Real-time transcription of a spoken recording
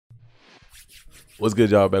What's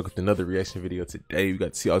good, y'all? Back with another reaction video. Today we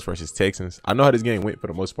got Seahawks versus Texans. I know how this game went for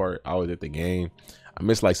the most part. I was at the game. I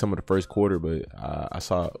missed like some of the first quarter, but I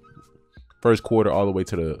saw first quarter all the way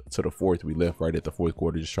to the fourth. We left right at the fourth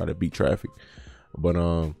quarter, just try to beat traffic. But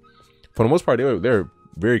for the most part, they're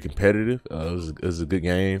very competitive. It was a good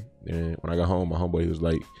game. And when I got home, my homeboy, he was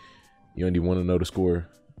like, "You don't even want to know the score?"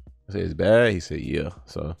 I said, "It's bad." He said, "Yeah."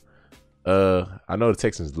 So I know the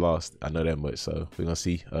Texans lost. I know that much. So we're gonna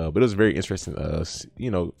see. But it was very interesting.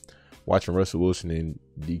 Watching Russell Wilson and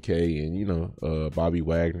DK and Bobby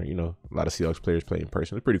Wagner. A lot of Seahawks players play in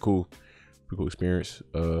person. It's pretty cool. Pretty cool experience.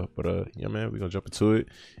 Yeah, man, we're gonna jump into it.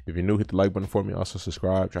 If you're new, hit the like button for me. Also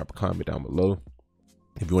subscribe. Drop a comment down below.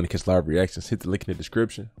 If you want to catch live reactions, hit the link in the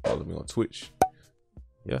description. Follow me on Twitch.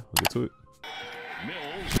 Yeah, we'll get to it.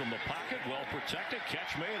 Mills from the pocket, well protected.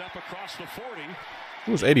 Catch made up across the 40.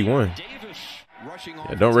 It was 81.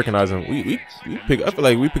 Yeah, don't recognize him. We pick. I feel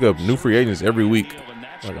like we pick up new free agents every week.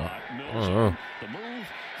 Like, I don't know.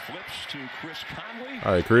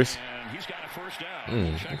 All right, Chris.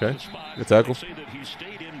 Okay. Good tackle. Looks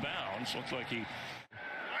like he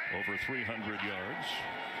over 300 yards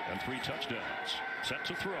and 3 touchdowns. Set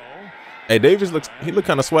to throw. Hey, Davis looked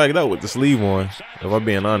kind of swagged out with the sleeve on, if I'm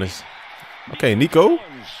being honest. Okay, Nico.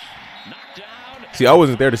 See, I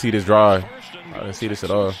wasn't there to see this drive. I didn't see this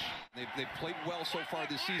at all.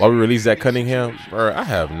 Why we released that Cunningham? Bro, I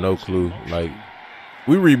have no clue. Like,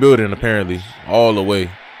 we rebuilding apparently all the way.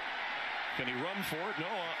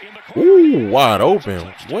 Ooh, wide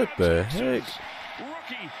open. What the heck?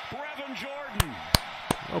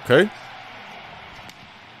 Okay.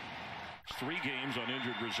 3 games on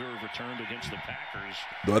injured reserve returned against the Packers.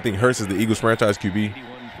 Do I think Hurts is the Eagles franchise QB?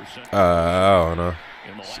 I don't know.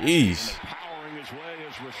 Jeez.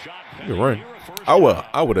 Good run.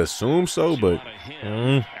 I would assume so, but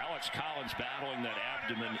Alex Collins battling that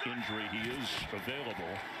abdomen injury. He is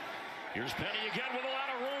available. Here's Penny again with a lot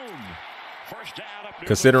of room. First down up near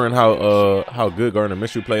considering how good Gardner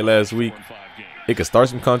Minshew played last week, it could start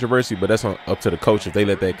some controversy, but that's up to the coach if they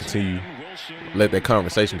let that continue, let that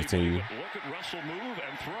conversation continue.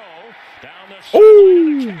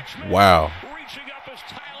 Oh, wow.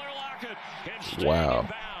 Wow.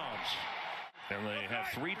 And they have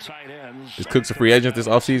 3 tight ends. Is Cooks a free agent this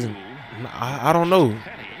offseason? I don't know.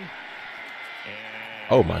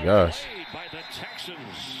 Oh my gosh.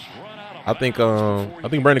 I think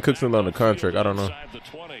Brandon Cooks still on the contract. I don't know.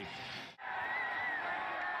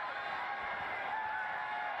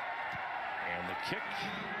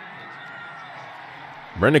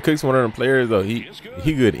 Brandon Cooks one of them players though. He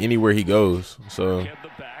good anywhere he goes. So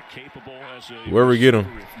wherever we get him,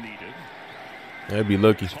 that'd be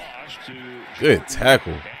lucky. Good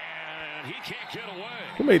tackle.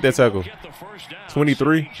 Who made that tackle?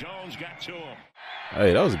 23.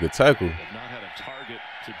 Hey, that was a good tackle. Not had a target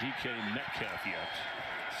to DK Metcalf yet.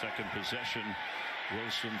 Second possession.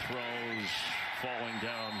 Wilson throws, falling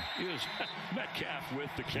down. Is Metcalf with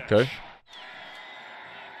the catch. Okay.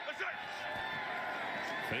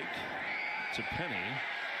 Fake to Penny.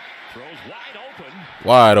 Throws wide open.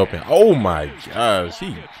 Wide open. Oh my gosh,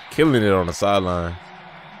 he killing it on the sideline.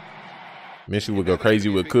 Minshew would go crazy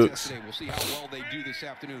with Cooks. We'll see how well they do this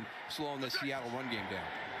afternoon, slowing the Seattle run game down.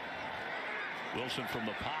 Wilson from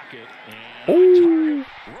the pocket and ooh.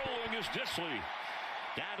 Rolling is Disley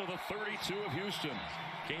down to the 32 of Houston.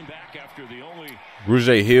 Came back after the only. Rouge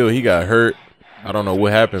Hill, he got hurt. I don't know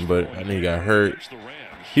what happened, but I think he got hurt.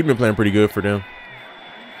 He been playing pretty good for them.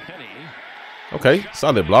 Okay,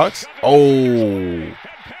 solid blocks. Oh,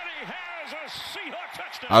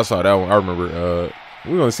 I saw that one. I remember.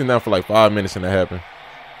 We were gonna sit down for like 5 minutes and that happened.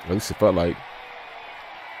 At least it felt like.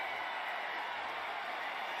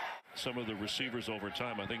 Some of the receivers over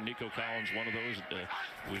time. I think Nico Collins, one of those.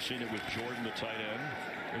 We've seen it with Jordan, the tight end.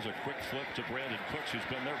 There's a quick flip to Brandon Cooks, who's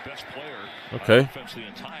been their best player on offense the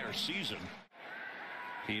entire season.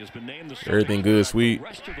 He has been named the everything good, sweet. The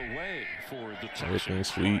rest of the way for the Texans. Everything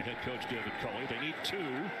sweet. Head coach David Culley. They need 2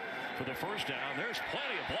 for the first down. There's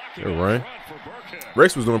plenty of blocking. Good run.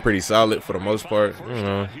 Rex was doing pretty solid for the most part.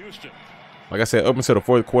 Like I said, up until the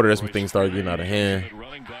fourth quarter, that's when things started getting out of hand.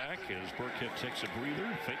 Running back as Burkhead takes a breather.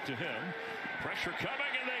 Fake to him. Pressure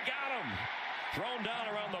coming, and they got him. Thrown down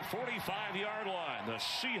around the 45-yard line. The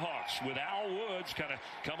Seahawks with Al Woods kind of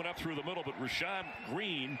coming up through the middle, but Rashad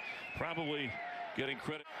Green probably getting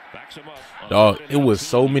credit. Backs him up. Dog, it was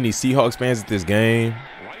so many Seahawks fans at this game.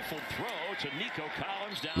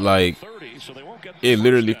 Like, it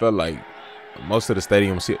literally felt like most of the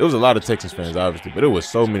stadium. It was a lot of Texans fans, obviously, but it was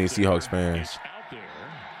so many Seahawks fans.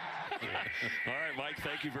 All right, Mike,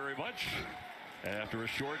 thank you very much. After a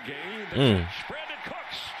short game, Brandon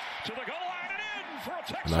Cooks to the goal line and in.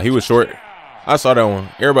 Nah, he was short. I saw that one.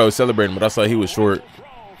 Everybody was celebrating, but I saw he was short.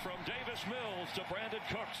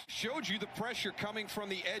 Showed you the pressure coming from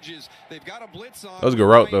the edges. They've got a blitz on. That was a good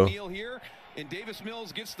route, though. Here, and Davis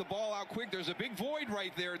Mills gets the ball out quick. There's a big void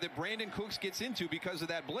right there that Brandon Cooks gets into because of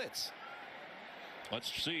that blitz. Let's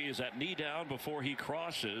see, is that knee down before he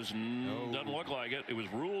crosses? No. Doesn't look like it. It was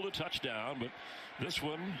ruled a touchdown, but this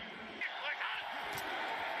one.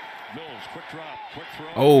 Mills, quick drop, quick throw.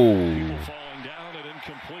 Oh. Falling down and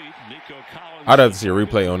incomplete. Nico Collins. I'd have to see a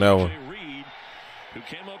replay on that one. Who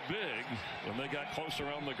came up big when they got close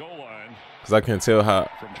around the goal line. Because I couldn't tell how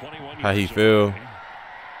he fell.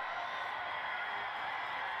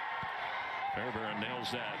 Fairbairn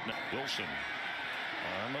nails that. Wilson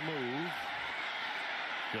on the move.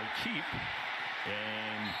 They'll keep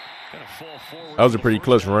and kind of fall forward. That was a pretty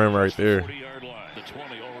close run right there. 40-yard line. The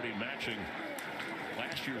 20 already matching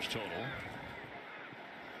last year's total.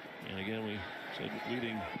 And again, we said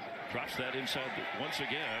leading drops that inside once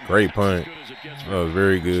again. Great punt. That was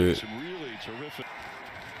very good. Really terrific.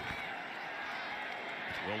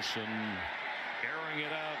 Wilson airing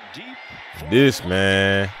it out deep. This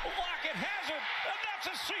man. Lockett has it, and that's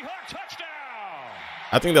a Seahawk touchdown.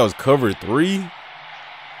 I think that was cover 3.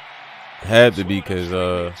 Had to be because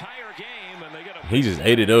he just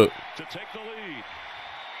ate it up. To take the lead.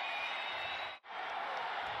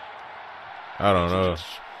 I don't know.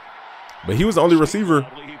 But he was the only receiver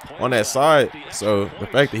on that side. So the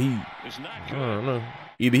fact that I don't know.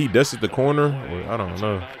 Either he dusted the corner or I don't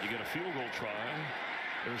know. You get a field goal try.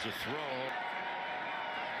 There's a throw.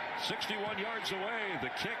 61 yards away. The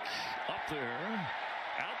kick up there.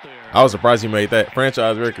 Out there. I was surprised he made that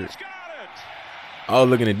franchise record. I was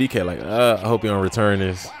looking at DK like, I hope he don't return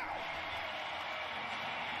this.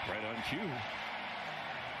 Right on cue.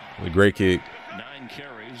 A great kick. 9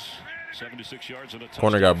 carries, 76 yards and a touchdown.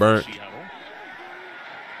 Corner got burnt. And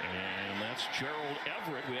that's Gerald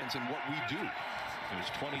Everett. And what we do. He was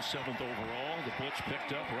 27th overall. The blitz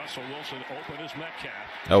picked up. Russell Wilson opened his Metcalf.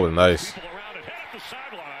 That was nice. People around it, head up the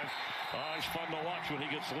sideline. He's fun to watch when he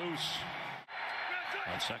gets loose.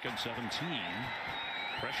 On 2nd, 17.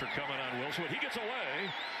 Pressure coming on Wilson. He gets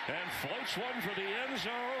away and floats one for the end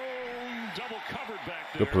zone. Double covered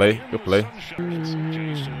back there. Good play. Good play.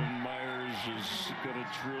 Jason Myers is going to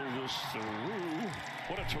drill this through.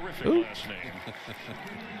 What a terrific last name.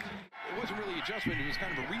 It wasn't really adjustment. It was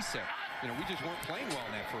kind of a reset. You know, we just weren't playing well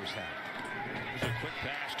in that first half. There's a quick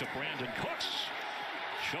pass to Brandon Cooks.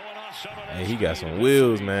 Showing off some of that. Hey, he got some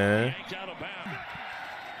wheels, man.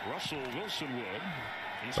 Russell Wilson would.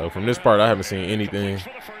 So from this part, I haven't seen anything.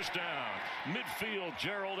 For the first down. Midfield,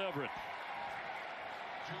 Gerald Everett.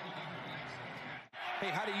 Hey,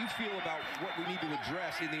 how do you feel about what we need to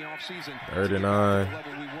address in the offseason? 3rd and 9.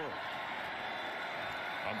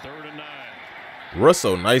 On 3rd and 9.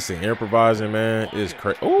 Russell nice and improvising, man. It's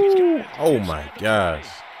crazy. Oh my gosh.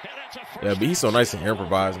 Yeah, but he's so nice and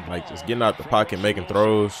improvising, like just getting out the pocket, making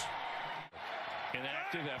throws.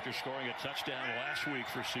 Inactive after scoring a touchdown last week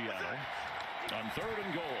for Seattle. On 3rd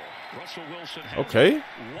and goal, Russell Wilson. Okay,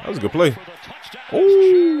 that was a good play. Oh, he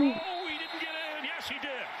didn't get in. Yes, he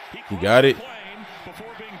did. He got it.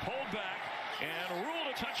 Before being pulled back and ruled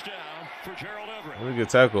a touchdown for Gerald Everett. That was a good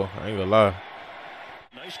tackle. I ain't gonna lie.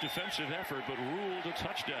 Nice defensive effort, but ruled a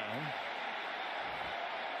touchdown.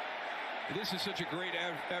 This is such a great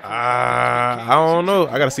effort. I don't know.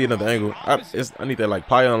 I gotta see another angle. I need that like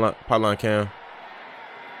pylon cam.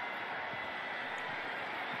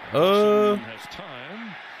 Oh,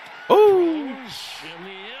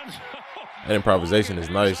 that improvisation is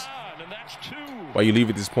nice. Why you leave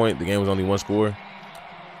at this point? The game was only 1 score,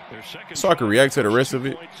 so I could react to the rest of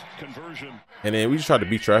it. And then we just tried to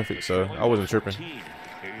beat traffic, so I wasn't tripping. Here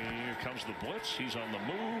comes the blitz. He's on the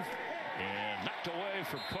move and knocked away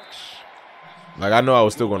from Cooks. Like I know I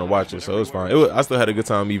was still going to watch it, so it was fine. I still had a good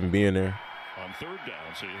time even being there. On 3rd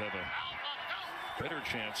down, so you have a better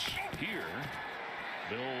chance here.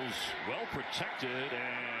 Bills well protected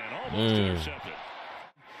and almost intercepted.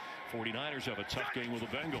 49ers have a tough game with the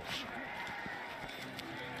Bengals.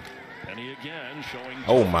 Penny again showing.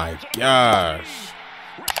 Oh my gosh.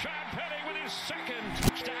 Rashad Penny with his 2nd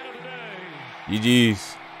touchdown of the day.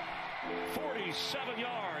 GG's. 47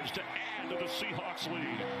 yards to add to the Seahawks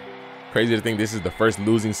lead. Crazy to think this is the first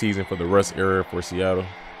losing season for the Russ era for Seattle.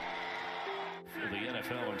 For the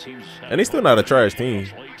NFL and teams. And they still not a trash team.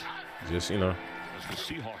 Just, you know. The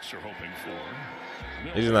Seahawks are hoping for.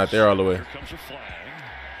 He's just not there all the way. Here comes a flag.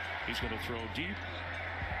 He's going to throw deep.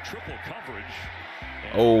 Triple coverage.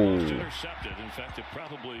 Oh. Intercepted. In fact, it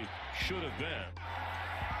probably should have been.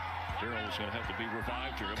 Darryl was going to have to be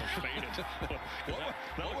revived here. Almost fainted.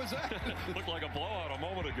 What was that? Looked like a blowout a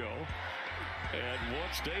moment ago. And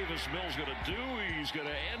what's Davis Mills going to do? He's going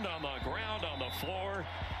to end on the ground, on the floor.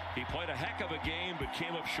 He played a heck of a game, but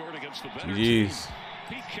came up short against the better team.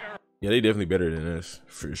 Pete Carroll. Yeah, they definitely better than us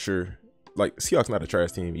for sure. Like, Seahawks not a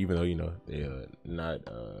trash team, even though, you know, they not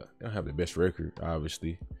they don't have the best record.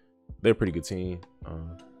 Obviously, they're a pretty good team. I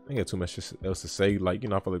ain't got too much else to say. Like, you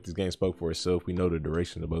know, I feel like this game spoke for itself. We know the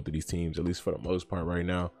direction of both of these teams, at least for the most part right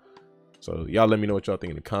now. So y'all let me know what y'all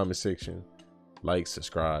think in the comment section. Like,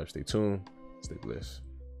 subscribe, stay tuned, stay blessed.